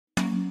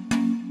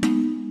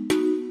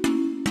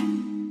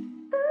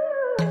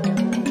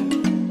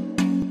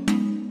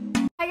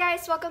Hi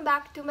guys, welcome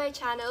back to my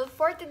channel.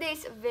 For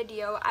today's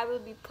video, I will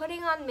be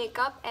putting on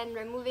makeup and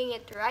removing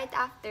it right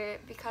after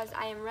because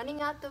I am running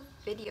out of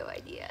video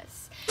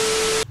ideas.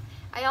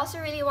 I also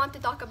really want to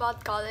talk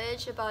about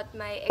college, about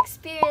my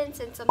experience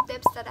and some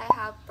tips that I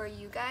have for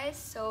you guys.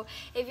 So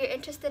if you're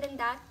interested in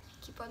that,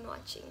 keep on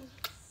watching.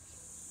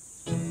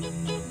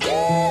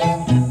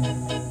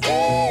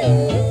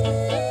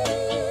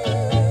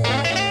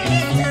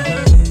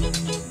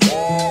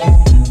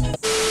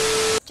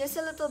 Just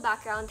a little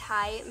background.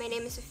 Hi, my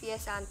name is Sofia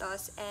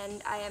Santos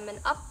and I am an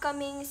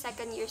upcoming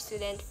second-year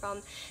student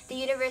from the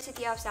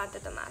University of Santo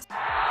Tomas.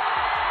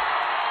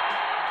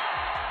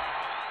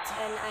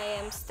 And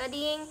I am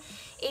studying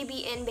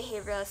AB in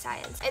Behavioral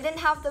Science. I didn't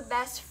have the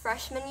best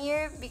freshman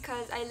year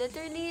because I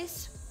literally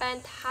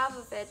spent half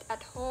of it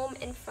at home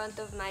in front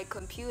of my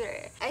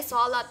computer. I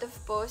saw a lot of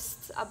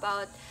posts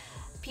about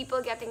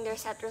people getting their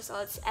set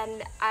results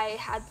and I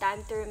had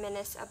time to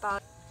reminisce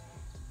about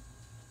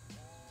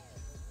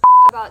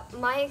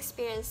my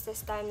experience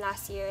this time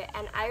last year,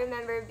 and I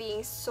remember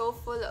being so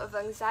full of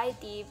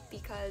anxiety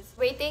because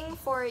waiting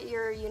for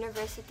your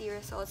university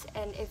results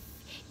and if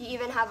you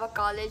even have a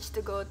college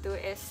to go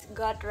to is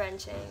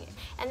gut-wrenching.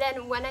 And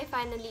then when I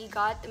finally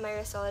got my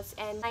results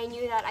and I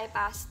knew that I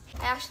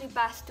actually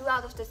passed 2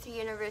 out of the 3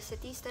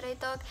 universities that I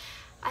took,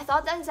 I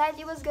thought the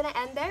anxiety was gonna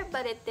end there,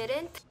 but it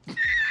didn't.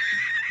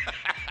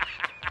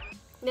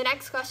 The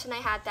next question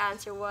I had to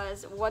answer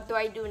was, what do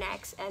I do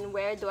next and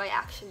where do I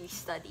actually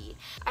study?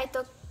 I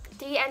took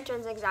 3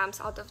 entrance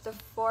exams out of the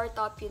 4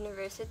 top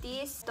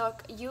universities.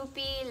 Took UP,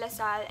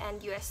 LaSalle,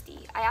 and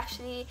UST. I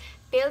actually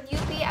failed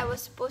UP. I was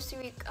supposed to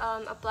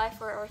apply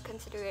for our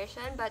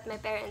consideration, but my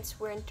parents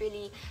weren't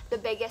really the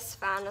biggest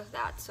fan of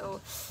that, so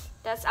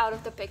that's out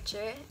of the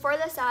picture. For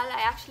LaSalle,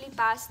 I actually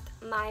passed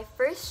my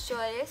first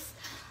choice,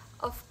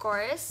 of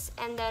course,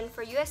 and then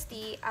for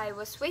UST, I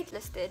was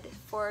waitlisted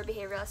for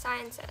behavioral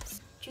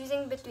sciences.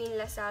 Choosing between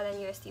LaSalle and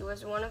UST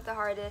was one of the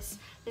hardest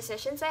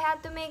decisions I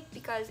had to make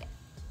because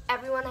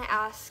everyone I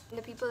asked,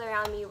 the people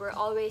around me, were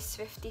always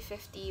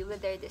 50-50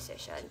 with their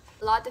decision.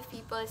 A lot of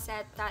people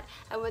said that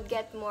I would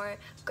get more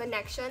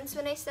connections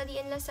when I study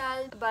in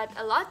LaSalle, but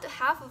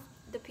half of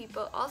the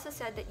people also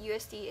said that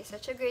UST is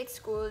such a great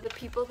school, the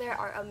people there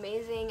are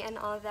amazing and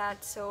all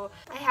that, so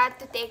I had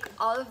to take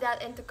all of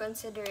that into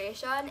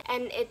consideration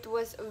and it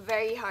was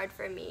very hard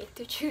for me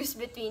to choose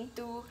between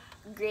 2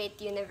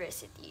 great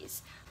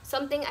universities.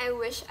 Something I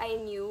wish I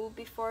knew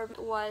before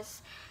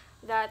was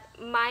that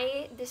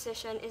my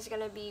decision is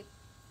gonna be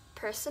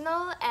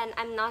personal and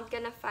I'm not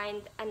gonna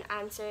find an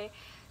answer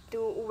to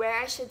where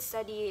I should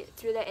study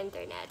through the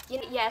internet.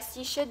 Yes,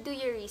 you should do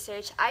your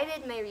research. I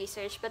did my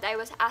research, but I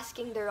was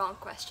asking the wrong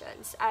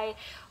questions. I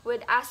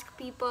would ask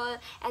people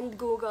and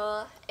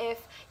Google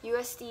if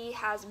UST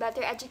has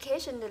better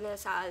education than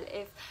LaSalle,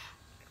 if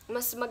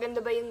mas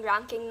maganda ba yung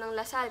ranking ng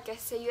LaSalle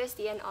kaysa sa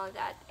UST and all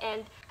that.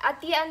 And at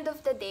the end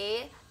of the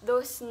day,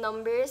 those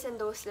numbers and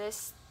those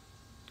lists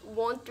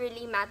won't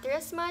really matter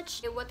as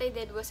much. What I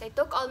did was I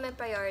took all my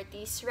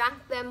priorities,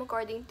 ranked them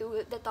according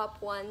to the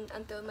top 1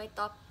 until my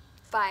top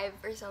 5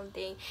 or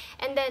something,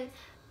 and then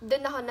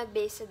dun ako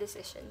nag-base sa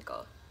decision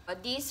ko.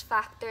 These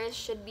factors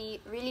should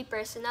be really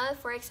personal.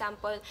 For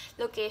example,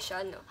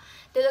 location.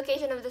 The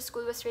location of the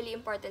school was really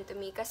important to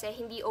me kasi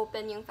hindi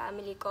open yung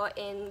family ko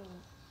in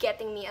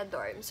getting me a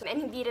dorm. So,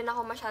 and hindi rin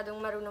ako masyadong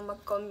marunong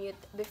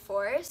mag-commute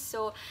before,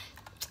 so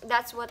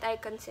that's what I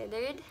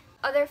considered.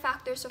 Other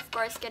factors, of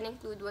course, can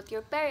include what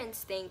your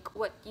parents think,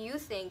 what you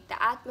think, the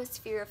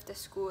atmosphere of the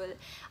school,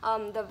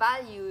 the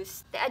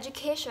values, the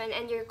education,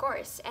 and your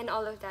course, and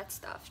all of that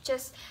stuff.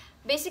 Just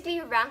basically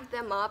rank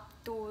them up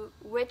to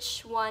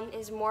which one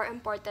is more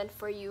important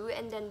for you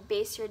and then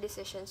base your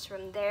decisions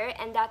from there,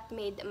 and that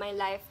made my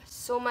life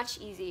so much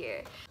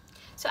easier.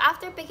 So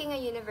after picking a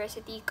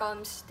university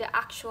comes the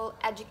actual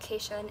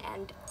education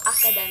and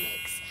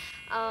academics.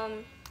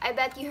 I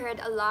bet you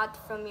heard a lot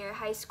from your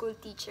high school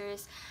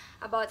teachers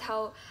about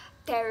how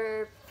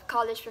terror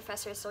college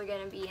professors are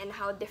gonna be and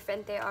how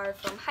different they are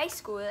from high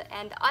school,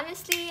 and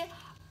honestly,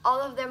 all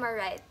of them are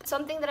right.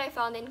 Something that I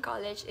found in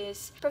college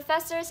is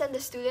professors and the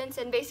students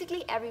and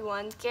basically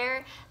everyone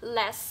care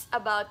less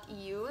about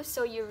you,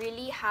 so you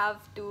really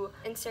have to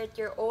insert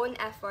your own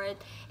effort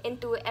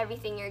into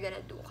everything you're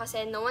gonna do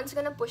kasi no one's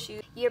gonna push you.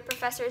 Your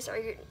professors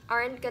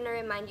aren't gonna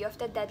remind you of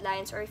the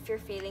deadlines or if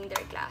you're failing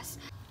their class.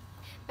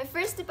 My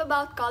first tip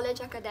about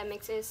college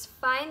academics is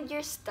find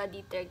your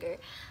study trigger.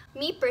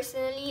 Me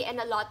personally and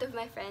a lot of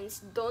my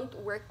friends don't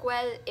work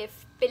well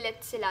if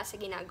pilit sila sa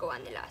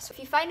ginagawa nila. So if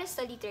you find a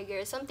study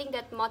trigger, something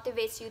that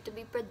motivates you to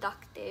be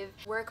productive,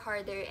 work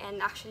harder,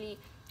 and actually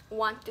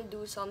want to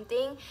do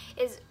something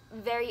is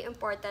very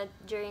important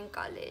during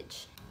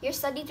college. Your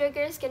study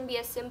triggers can be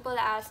as simple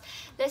as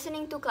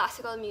listening to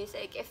classical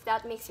music. If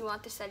that makes you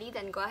want to study,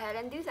 then go ahead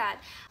and do that.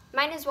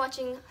 Mine is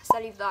watching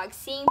study vlogs.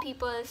 Seeing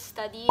people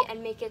study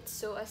and make it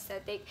so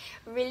aesthetic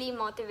really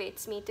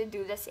motivates me to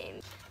do the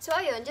same. So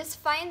ayun, just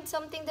find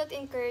something that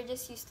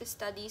encourages you to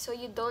study so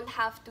you don't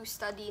have to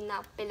study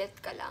na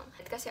pilit ka lang.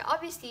 Kasi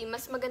obviously,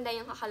 mas maganda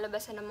yung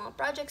kakalabasan ng mga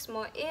projects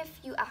mo if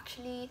you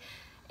actually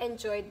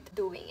enjoyed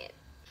doing it.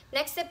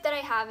 Next tip that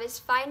I have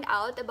is find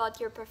out about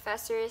your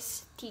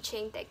professor's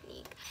teaching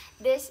technique.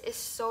 This is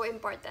so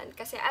important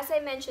kasi as I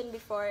mentioned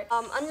before,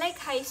 unlike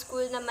high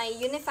school na may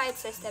unified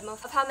system of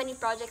how many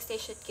projects they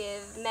should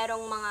give,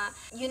 merong mga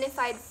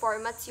unified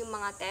formats yung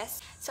mga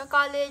tests. Sa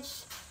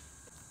college,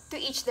 to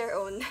each their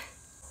own.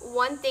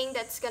 One thing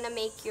that's gonna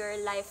make your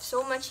life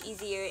so much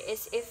easier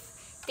is if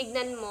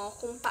tignan mo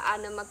kung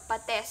paano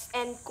magpa-test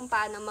and kung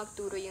paano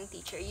magturo yung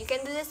teacher. You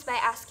can do this by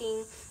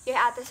asking your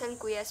ates and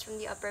kuyas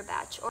from the upper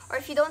batch. Or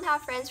if you don't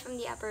have friends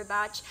from the upper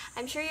batch,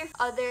 I'm sure your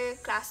other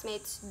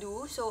classmates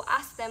do. So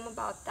ask them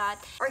about that.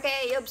 Or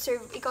kaya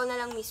i-observe, ikaw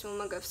na lang mismo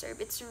mag-observe.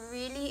 It's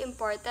really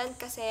important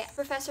kasi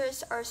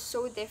professors are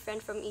so different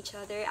from each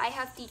other. I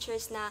have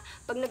teachers na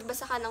pag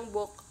nagbasa ka ng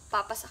book,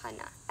 papasa ka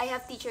na. I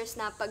have teachers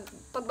na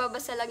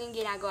pagbabasa lang yung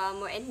ginagawa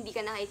mo and hindi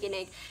ka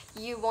nakikinig,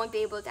 you won't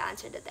be able to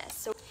answer the test.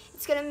 So,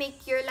 it's gonna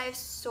make your life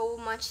so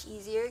much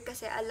easier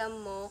kasi alam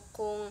mo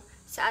kung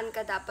saan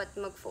ka dapat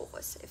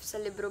mag-focus. If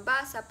sa libro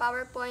ba, sa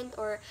PowerPoint,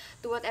 or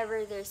to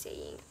whatever they're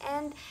saying.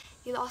 And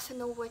you'll also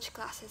know which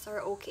classes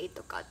are okay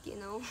to cut, you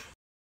know?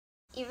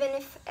 Even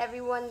if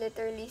everyone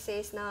literally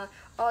says na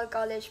all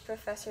college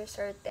professors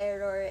are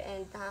terror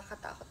and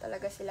nakakatakot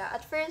talaga sila.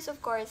 At first, of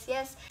course,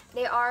 yes,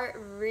 they are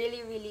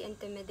really, really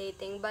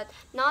intimidating. But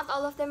not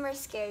all of them are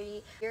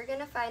scary. You're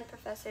gonna find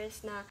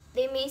professors na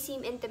they may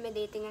seem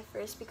intimidating at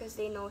first because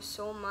they know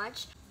so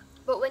much.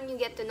 But when you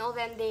get to know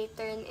them, they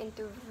turn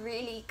into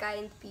really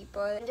kind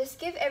people. And just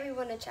give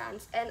everyone a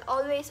chance. And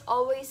always,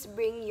 always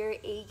bring your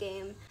A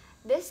game.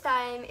 This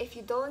time, if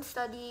you don't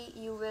study,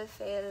 you will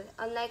fail.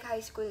 Unlike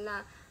high school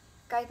na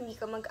kahit hindi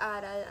ka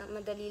mag-aral,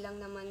 madali lang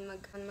naman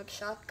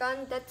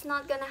mag-shotgun. That's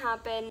not gonna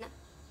happen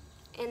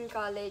in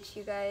college,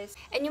 you guys.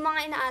 And yung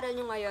mga inaaral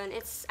nyo ngayon,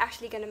 it's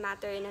actually gonna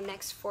matter in the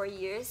next 4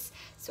 years.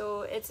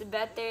 So, it's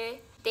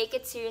better take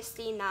it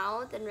seriously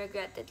now than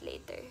regret it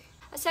later.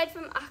 Aside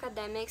from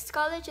academics,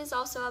 college is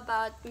also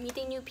about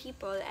meeting new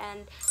people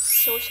and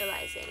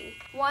socializing.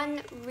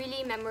 One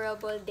really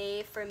memorable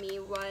day for me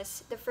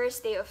was the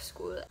first day of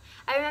school.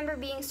 I remember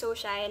being so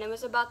shy and I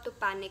was about to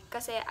panic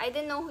kasi I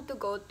didn't know who to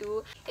go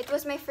to. It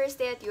was my first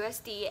day at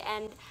UST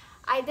and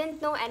I didn't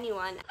know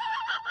anyone.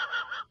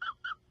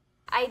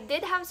 I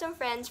did have some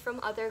friends from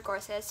other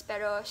courses,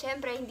 pero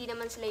syempre hindi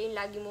naman sila yung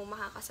lagi mong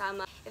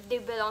makakasama if they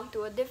belong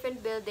to a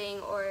different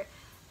building or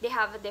they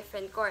have a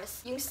different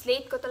course. Yung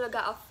slate ko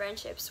talaga of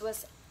friendships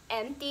was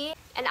empty.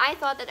 And I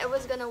thought that I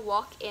was gonna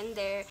walk in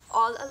there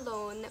all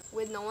alone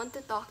with no one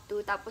to talk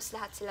to, tapos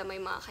lahat sila may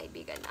mga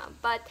kaibigan na.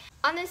 But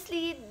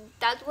honestly,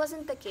 that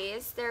wasn't the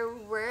case. There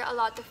were a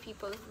lot of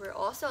people who were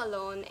also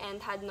alone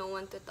and had no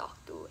one to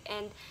talk to.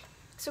 And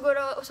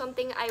siguro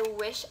something I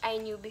wish I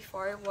knew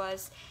before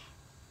was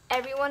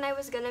everyone I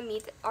was gonna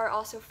meet are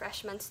also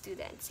freshman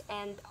students,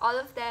 and all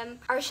of them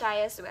are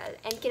shy as well.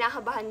 And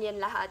kinakabahan yan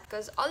lahat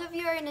because all of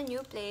you are in a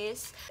new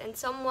place and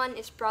someone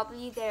is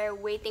probably there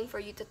waiting for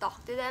you to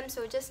talk to them.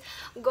 So just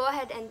go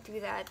ahead and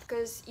do that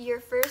because your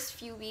first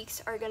few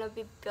weeks are gonna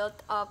be built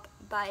up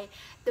by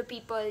the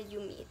people you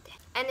meet.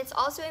 And it's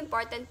also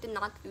important to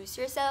not lose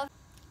yourself.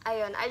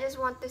 Ayun, I just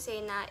want to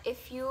say na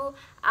if you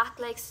act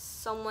like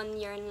someone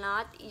you're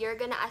not, you're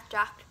gonna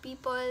attract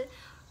people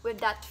with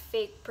that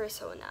fake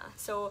persona.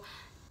 So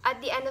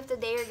at the end of the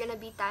day, you're gonna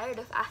be tired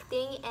of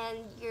acting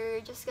and you're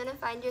just gonna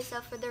find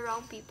yourself with the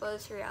wrong people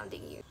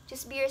surrounding you.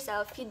 Just be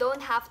yourself. You don't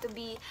have to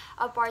be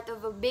a part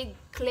of a big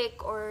clique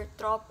or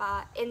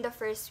tropa in the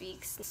first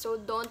weeks. So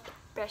don't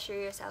pressure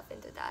yourself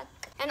into that.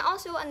 And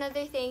also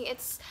another thing,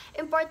 it's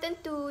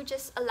important to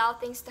just allow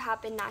things to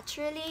happen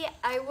naturally.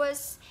 I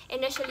was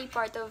initially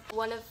part of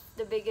one of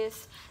the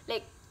biggest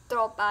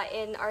tropa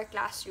in our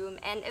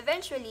classroom, and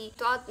eventually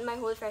throughout my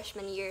whole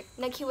freshman year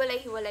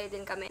naghiwalay-hiwalay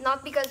din kami,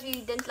 not because we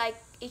didn't like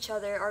each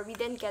other or we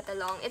didn't get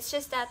along. It's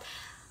just that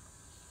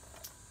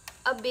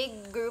a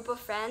big group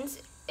of friends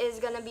is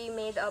gonna be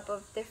made up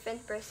of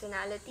different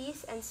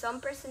personalities, and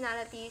some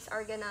personalities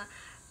are gonna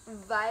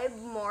vibe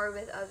more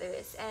with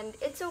others, and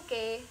it's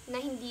okay na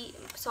hindi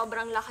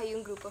sobrang laki yung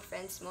group of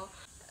friends mo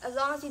as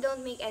long as you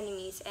don't make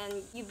enemies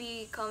and you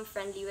become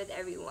friendly with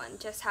everyone.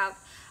 Just have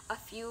a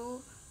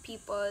few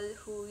people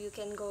who you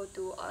can go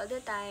to all the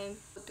time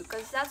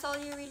because that's all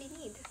you really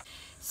need.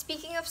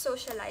 Speaking of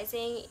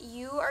socializing,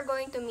 you are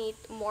going to meet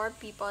more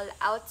people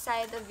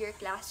outside of your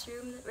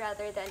classroom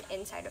rather than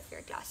inside of your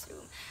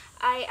classroom.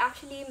 I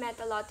actually met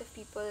a lot of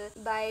people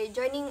by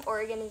joining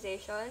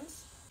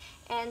organizations,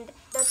 and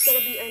that's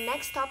gonna be our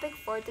next topic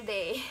for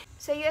today.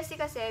 So USC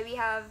kasi, we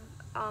have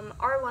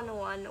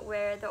R101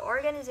 where the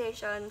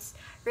organizations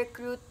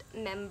recruit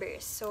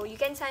members. So you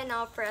can sign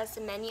up for as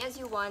many as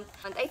you want.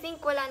 And I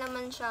think wala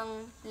naman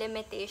siyang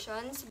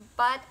limitations,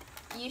 but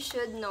you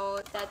should know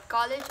that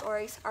college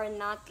orgs are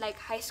not like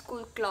high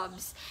school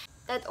clubs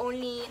that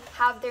only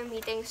have their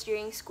meetings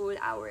during school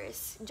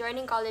hours.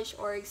 Joining college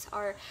orgs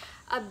are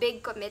a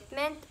big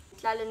commitment,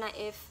 lalo na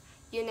if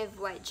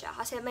univ-wide siya.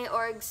 Kasi may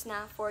orgs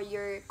na for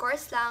your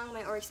course lang,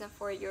 may orgs na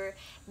for your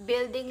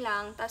building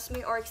lang, tas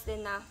may orgs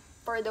din na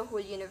for the whole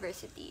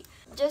university.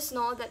 Just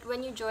know that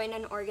when you join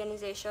an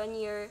organization,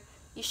 you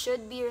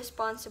should be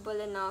responsible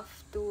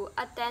enough to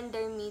attend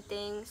their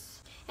meetings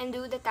and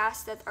do the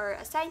tasks that are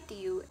assigned to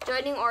you.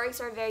 Joining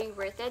orgs are very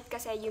worth it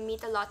kasi you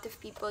meet a lot of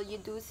people, you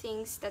do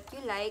things that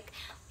you like,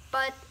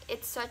 but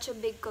it's such a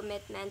big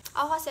commitment.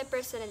 Ako kasi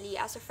personally,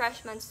 as a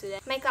freshman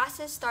student, my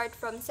classes start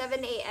from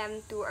 7 a.m.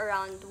 to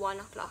around 1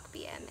 o'clock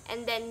p.m.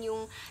 And then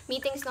yung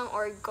meetings ng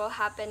org ko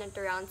happen at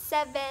around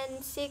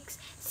 7, 6,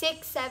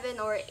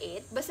 7, or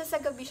 8. Basta sa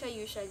gabi siya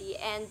usually.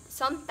 And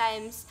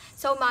sometimes,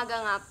 sa umaga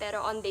nga,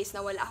 pero on days na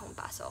wala akong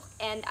pasok.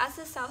 And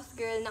as a South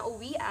girl na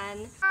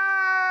uwian,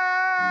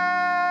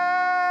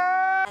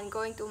 and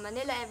going to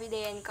Manila every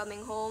day and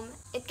coming home,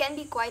 it can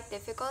be quite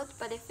difficult,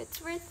 but if it's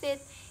worth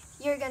it,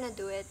 you're gonna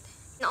do it.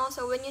 And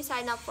also, when you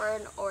sign up for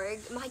an org,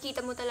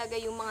 makikita mo talaga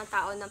yung mga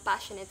tao na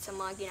passionate sa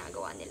mga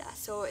ginagawa nila.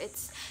 So,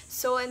 it's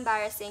so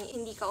embarrassing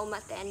hindi ka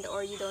umattend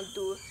or you don't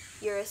do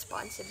your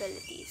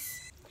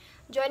responsibilities.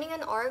 Joining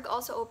an org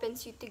also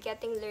opens you to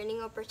getting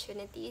learning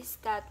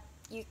opportunities that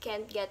you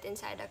can't get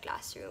inside a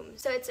classroom.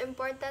 So, it's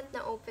important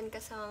na open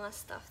ka sa mga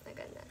stuff na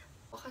ganun.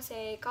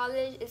 Kasi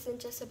college isn't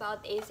just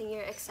about acing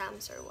your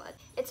exams or what.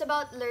 It's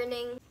about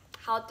learning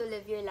how to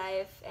live your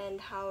life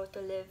and how to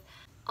live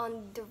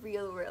on the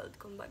real world,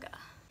 kumbaga.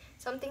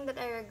 Something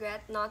that I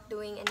regret not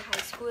doing in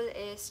high school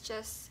is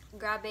just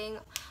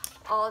grabbing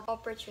all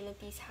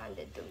opportunities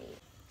handed to me.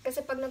 Kasi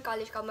pag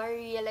nag-college ka,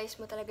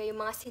 ma-realize mo talaga yung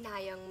mga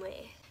sinayang mo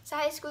eh.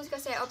 Sa high schools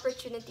kasi,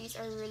 opportunities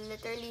are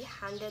literally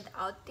handed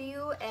out to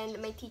you,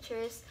 and my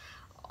teachers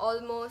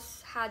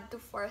almost had to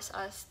force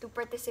us to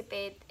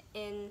participate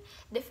in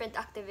different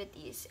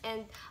activities.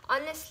 And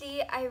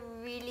honestly, I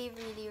really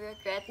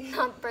regret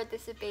not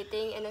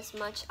participating in as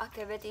much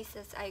activities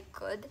as I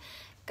could.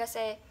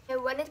 Kasi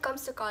when it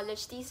comes to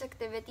college, these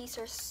activities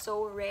are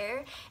so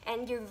rare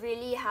and you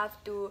really have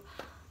to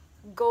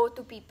go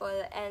to people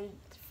and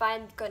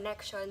find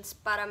connections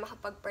para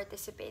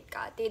makapag-participate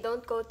ka. They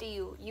don't go to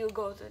you, you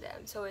go to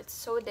them. So it's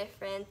so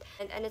different,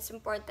 and it's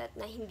important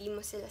na hindi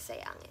mo sila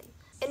sayangin.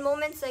 In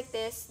moments like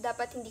this,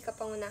 dapat hindi ka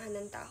pangunahan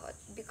ng takot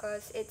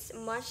because it's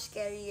much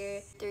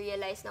scarier to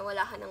realize na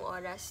wala ka ng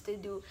oras to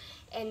do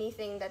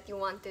anything that you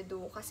want to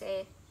do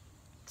kasi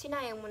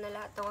sinayang mo na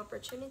lahat ng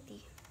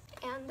opportunity.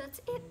 And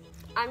that's it.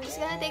 I'm just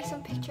gonna take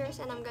some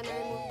pictures and I'm gonna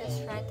remove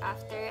this right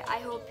after.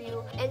 I hope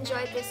you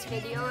enjoyed this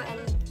video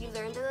and you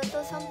learned a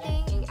little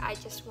something. I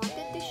just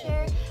wanted to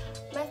share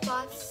my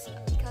thoughts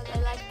because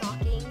I like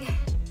talking.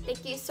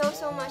 Thank you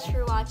so much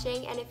for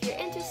watching, and if you're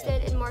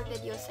interested in more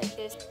videos like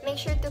this, make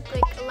sure to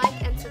click like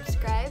and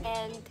subscribe,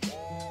 and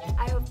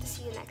I hope to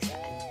see you next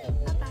time.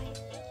 Bye bye.